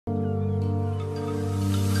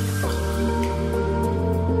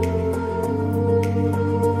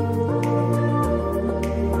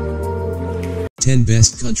10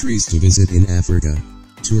 Best Countries to Visit in Africa.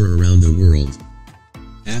 Tour around the world.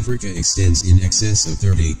 Africa extends in excess of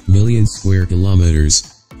 30 million square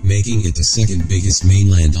kilometers, making it the second biggest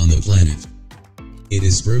mainland on the planet. It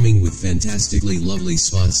is brimming with fantastically lovely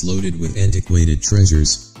spots loaded with antiquated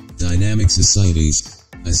treasures, dynamic societies,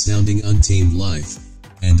 astounding untamed life,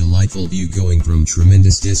 and delightful view going from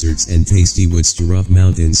tremendous deserts and tasty woods to rough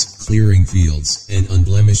mountains, clearing fields, and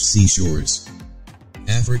unblemished seashores.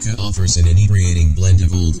 Africa offers an inebriating blend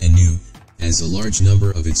of old and new, as a large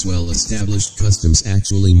number of its well-established customs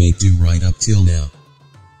actually make do right up till now.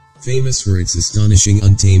 Famous for its astonishing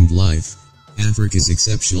untamed life, Africa's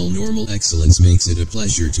exceptional normal excellence makes it a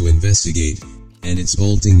pleasure to investigate, and its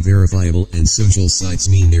bolting verifiable and social sites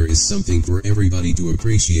mean there is something for everybody to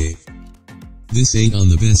appreciate. This 8 on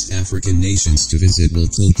the best African nations to visit will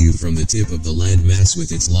take you from the tip of the landmass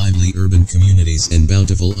with its lively urban communities and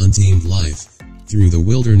bountiful untamed life, through the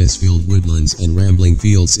wilderness-filled woodlands and rambling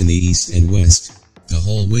fields in the east and west, the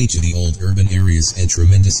whole way to the old urban areas and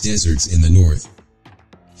tremendous deserts in the north.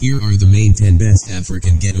 Here are the main 10 best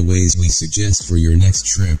African getaways we suggest for your next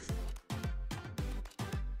trip.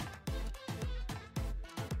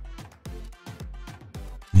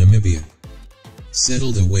 Namibia.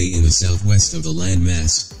 Settled away in the southwest of the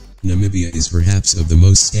landmass, Namibia is perhaps of the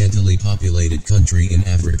most scantily populated country in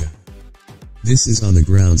Africa. This is on the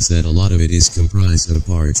grounds that a lot of it is comprised of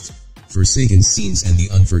parched, forsaken scenes and the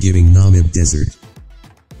unforgiving Namib Desert.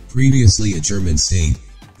 Previously a German state,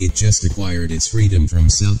 it just acquired its freedom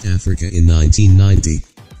from South Africa in 1990,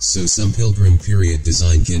 so some pilgrim period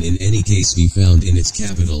design can in any case be found in its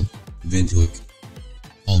capital, Windhoek.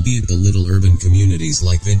 Albeit the little urban communities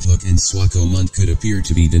like Windhoek and Swakopmund could appear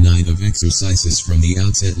to be denied of exercises from the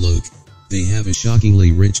outset look, they have a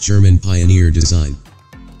shockingly rich German pioneer design.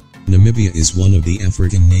 Namibia is one of the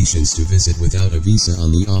African nations to visit without a visa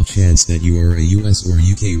on the off chance that you are a US or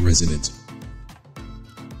UK resident.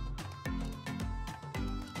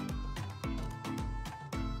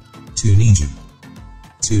 Tunisia.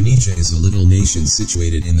 Tunisia is a little nation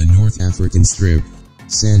situated in the North African Strip,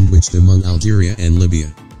 sandwiched among Algeria and Libya.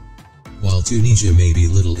 While Tunisia may be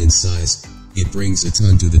little in size, it brings a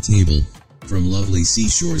ton to the table, from lovely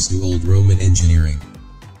seashores to old Roman engineering.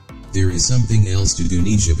 There is something else to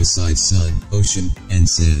Tunisia besides sun, ocean, and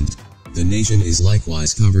sand. The nation is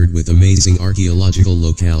likewise covered with amazing archaeological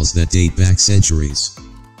locales that date back centuries.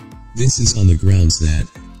 This is on the grounds that,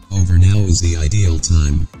 over now is the ideal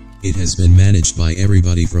time. It has been managed by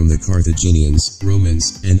everybody from the Carthaginians,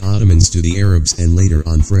 Romans, and Ottomans to the Arabs and later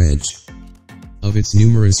on French. Of its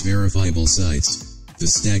numerous verifiable sites, the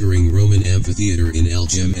staggering Roman amphitheater in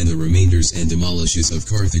Algem and the remainders and demolishes of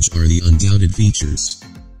Carthage are the undoubted features.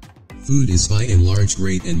 Food is by and large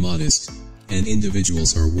great and modest, and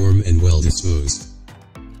individuals are warm and well disposed.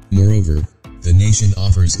 Moreover, the nation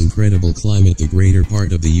offers incredible climate the greater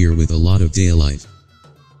part of the year with a lot of daylight.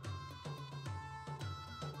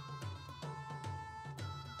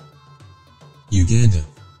 Uganda.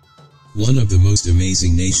 One of the most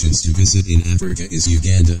amazing nations to visit in Africa is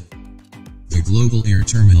Uganda. The global air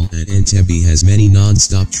terminal at Entebbe has many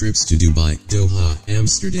non-stop trips to Dubai, Doha,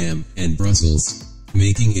 Amsterdam, and Brussels,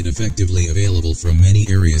 making it effectively available from many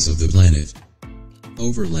areas of the planet.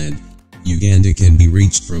 Overland, Uganda can be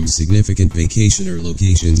reached from significant vacationer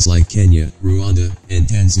locations like Kenya, Rwanda, and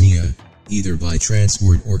Tanzania, either by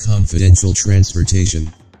transport or confidential transportation.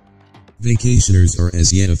 Vacationers are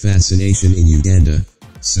as yet a fascination in Uganda,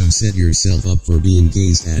 so set yourself up for being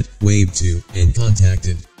gazed at, waved to, and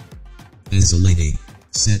contacted. As a lady,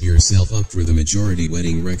 set yourself up for the majority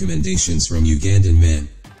wedding recommendations from Ugandan men.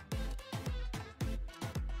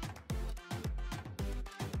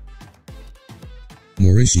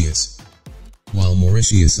 Mauritius. While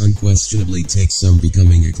Mauritius unquestionably takes some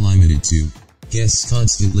becoming acclimated to, guests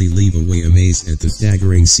constantly leave away amazed at the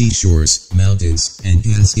staggering seashores, mountains, and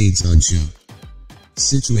cascades on show.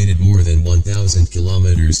 Situated more than 1,000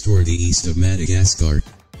 kilometers toward the east of Madagascar,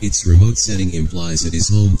 its remote setting implies it is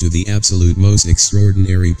home to the absolute most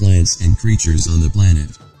extraordinary plants and creatures on the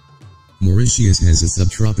planet. Mauritius has a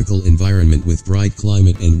subtropical environment with bright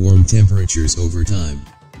climate and warm temperatures over time.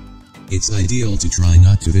 It's ideal to try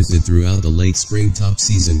not to visit throughout the late spring top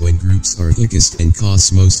season when groups are thickest and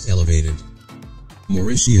costs most elevated.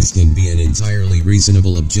 Mauritius can be an entirely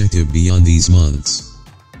reasonable objective beyond these months.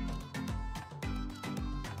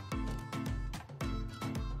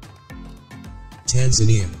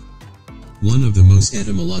 Tanzania. One of the most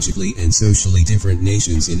etymologically and socially different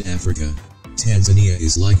nations in Africa, Tanzania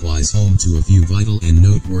is likewise home to a few vital and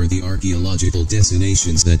noteworthy archaeological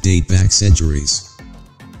destinations that date back centuries.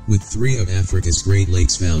 With 3 of Africa's Great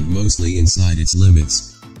Lakes found mostly inside its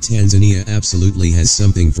limits, Tanzania absolutely has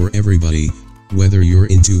something for everybody, whether you're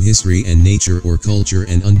into history and nature or culture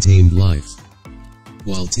and untamed life.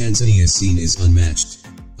 While Tanzania's scene is unmatched,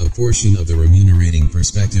 a portion of the remunerating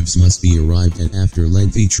perspectives must be arrived at after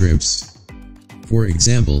lengthy trips. For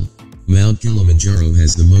example, Mount Kilimanjaro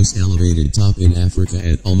has the most elevated top in Africa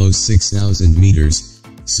at almost 6,000 meters,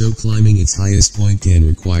 so climbing its highest point can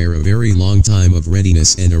require a very long time of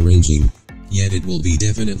readiness and arranging, yet it will be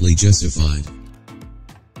definitely justified.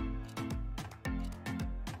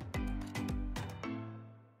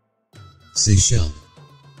 Seychelles.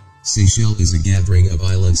 Seychelles is a gathering of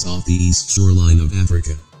islands off the east shoreline of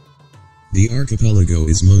Africa. The archipelago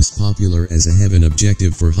is most popular as a heaven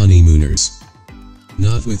objective for honeymooners.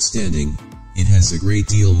 Notwithstanding, it has a great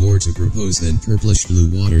deal more to propose than purplish blue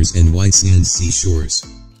waters and white sand seashores.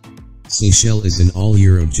 Seychelles is an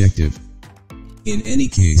all-year objective. In any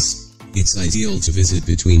case, it's ideal to visit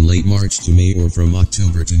between late March to May or from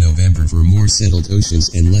October to November for more settled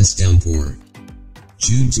oceans and less downpour.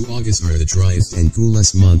 June to August are the driest and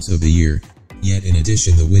coolest months of the year, yet in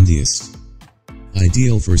addition the windiest.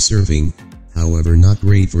 Ideal for surfing, however not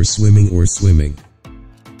great for swimming or swimming.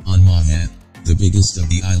 On Mahe, the biggest of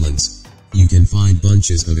the islands, you can find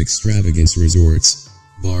bunches of extravagant resorts,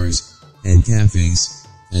 bars, and cafes,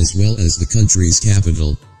 as well as the country's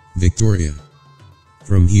capital, Victoria.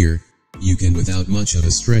 From here, you can without much of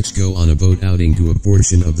a stretch go on a boat outing to a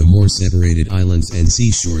portion of the more separated islands and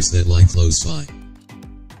seashores that lie close by.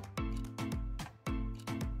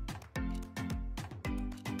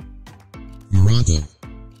 Morocco.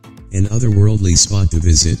 An otherworldly spot to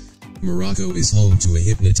visit, Morocco is home to a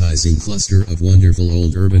hypnotizing cluster of wonderful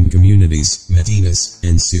old urban communities, medinas,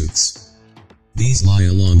 and souks. These lie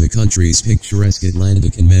along the country's picturesque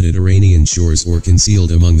Atlantic and Mediterranean shores or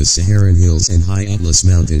concealed among the Saharan hills and high Atlas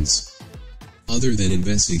mountains. Other than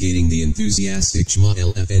investigating the enthusiastic Chma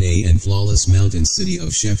El Fna and flawless mountain city of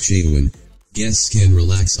Chefchaouen, guests can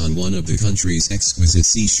relax on one of the country's exquisite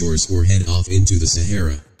seashores or head off into the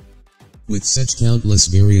Sahara. With such countless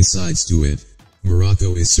various sides to it,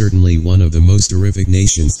 Morocco is certainly one of the most terrific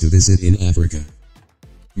nations to visit in Africa.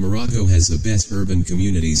 Morocco has the best urban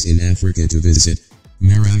communities in Africa to visit.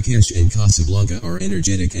 Marrakesh and Casablanca are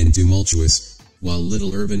energetic and tumultuous, while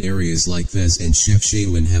little urban areas like Fez and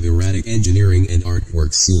Chefchaouen have erratic engineering and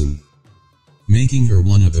artwork scene, making her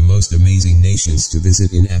one of the most amazing nations to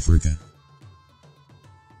visit in Africa.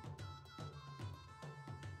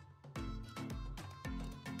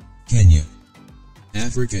 Kenya.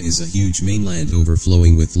 Africa is a huge mainland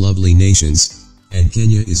overflowing with lovely nations, and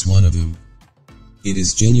Kenya is one of them. It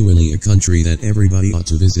is genuinely a country that everybody ought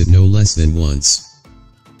to visit no less than once.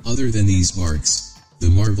 Other than these parks, the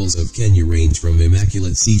marvels of Kenya range from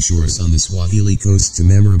immaculate seashores on the Swahili coast to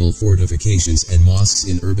memorable fortifications and mosques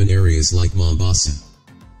in urban areas like Mombasa.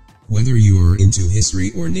 Whether you are into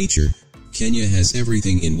history or nature, Kenya has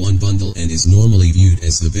everything in one bundle and is normally viewed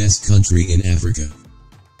as the best country in Africa.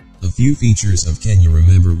 A few features of Kenya: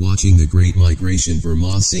 remember watching the Great Migration for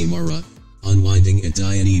Masai Mara, unwinding at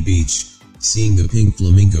Diani Beach, seeing the pink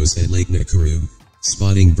flamingos at Lake Nakuru,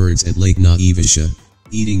 spotting birds at Lake Naivasha,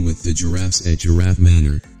 eating with the giraffes at Giraffe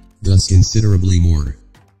Manor, thus considerably more.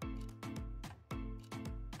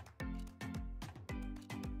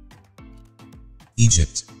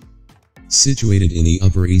 Egypt. Situated in the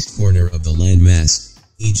upper east corner of the landmass,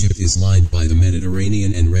 Egypt is lined by the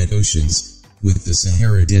Mediterranean and Red Oceans, with the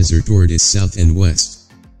Sahara Desert toward its south and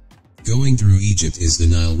west. Going through Egypt is the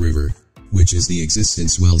Nile River, which is the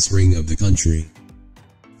existence wellspring of the country.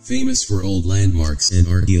 Famous for old landmarks and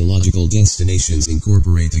archaeological destinations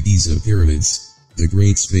incorporate the Giza Pyramids, the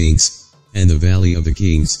Great Sphinx, and the Valley of the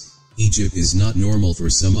Kings, Egypt is not normal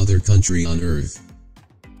for some other country on earth.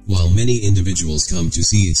 While many individuals come to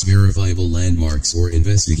see its verifiable landmarks or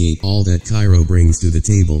investigate all that Cairo brings to the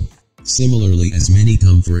table, similarly as many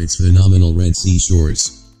come for its phenomenal Red Sea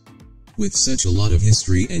shores. With such a lot of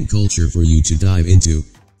history and culture for you to dive into,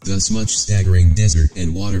 thus much staggering desert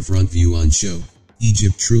and waterfront view on show,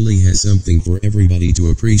 Egypt truly has something for everybody to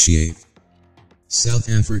appreciate. South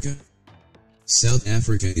Africa. South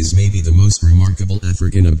Africa is maybe the most remarkable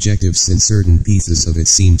African objective, since certain pieces of it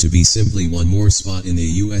seem to be simply one more spot in the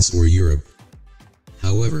US or Europe.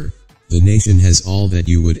 However, the nation has all that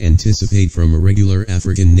you would anticipate from a regular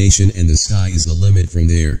African nation, and the sky is the limit from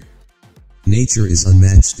there. Nature is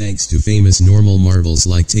unmatched thanks to famous normal marvels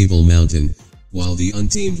like Table Mountain, while the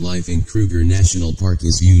untamed life in Kruger National Park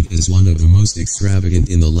is viewed as one of the most extravagant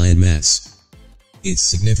in the landmass. Its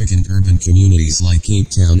significant urban communities like Cape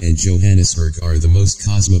Town and Johannesburg are the most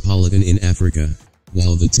cosmopolitan in Africa,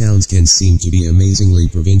 while the towns can seem to be amazingly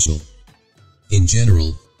provincial. In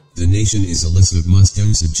general, The nation is a list of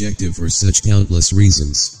must-do subjective for such countless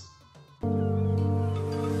reasons.